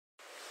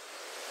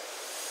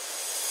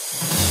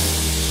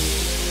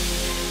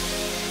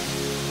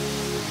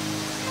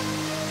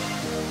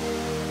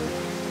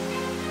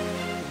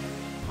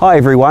Hi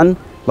everyone,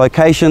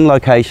 location,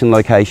 location,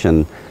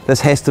 location.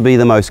 This has to be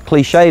the most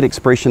cliched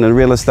expression in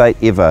real estate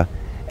ever,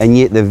 and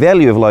yet the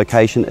value of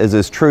location is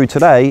as true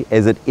today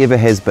as it ever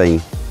has been.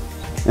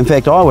 In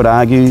fact, I would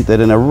argue that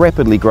in a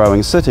rapidly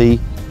growing city,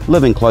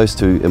 living close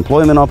to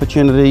employment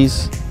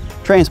opportunities,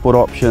 transport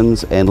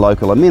options and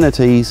local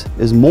amenities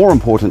is more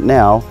important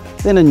now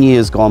than in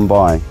years gone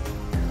by.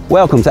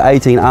 Welcome to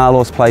 18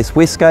 Arlose Place,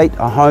 Westgate,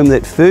 a home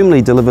that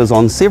firmly delivers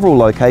on several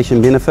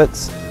location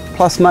benefits,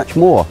 plus much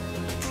more.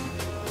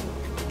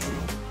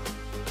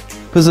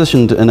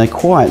 Positioned in a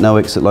quiet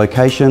no-exit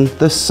location,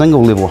 this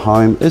single-level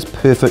home is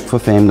perfect for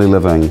family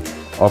living,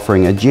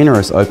 offering a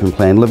generous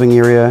open-plan living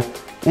area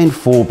and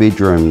 4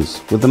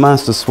 bedrooms, with the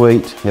master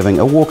suite having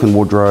a walk-in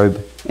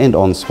wardrobe and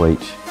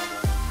ensuite.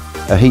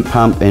 A heat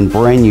pump and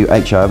brand new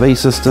HRV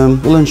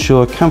system will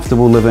ensure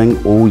comfortable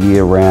living all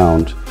year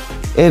round.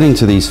 Adding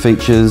to these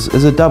features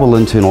is a double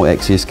internal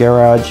access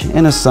garage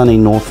and a sunny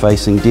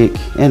north-facing deck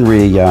and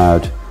rear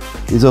yard.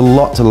 There's a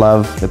lot to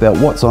love about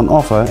what's on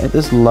offer at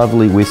this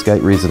lovely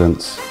Westgate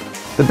residence.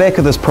 The back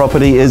of this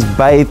property is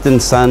bathed in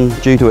sun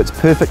due to its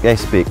perfect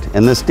aspect,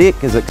 and this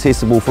deck is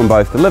accessible from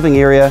both the living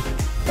area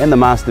and the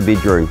master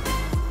bedroom.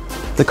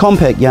 The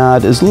compact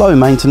yard is low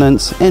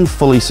maintenance and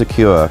fully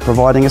secure,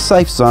 providing a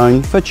safe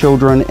zone for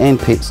children and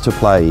pets to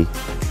play.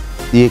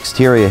 The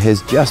exterior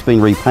has just been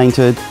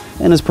repainted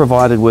and is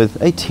provided with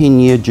a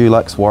 10-year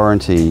Dulux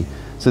warranty,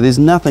 so there's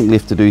nothing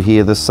left to do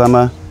here this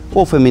summer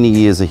or for many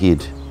years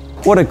ahead.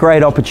 What a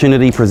great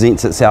opportunity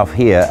presents itself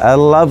here, a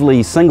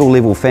lovely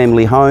single-level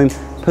family home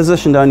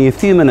positioned only a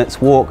few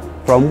minutes walk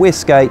from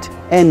Westgate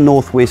and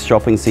Northwest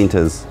shopping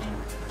centres.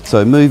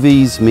 So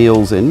movies,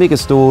 meals and mega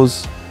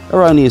stores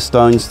are only a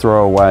stone's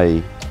throw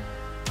away.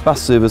 Bus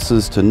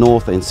services to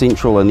North and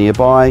Central are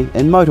nearby,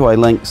 and motorway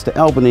links to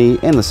Albany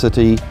and the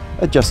city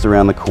are just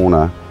around the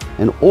corner.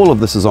 And all of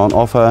this is on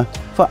offer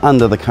for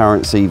under the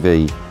current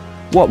CV.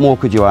 What more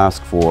could you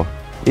ask for?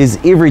 There's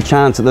every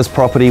chance that this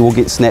property will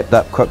get snapped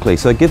up quickly,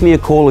 so give me a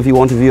call if you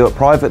want to view it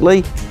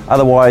privately.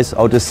 Otherwise,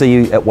 I'll just see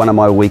you at one of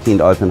my weekend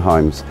open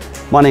homes.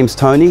 My name's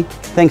Tony.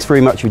 Thanks very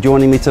much for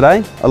joining me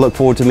today. I look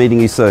forward to meeting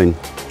you soon.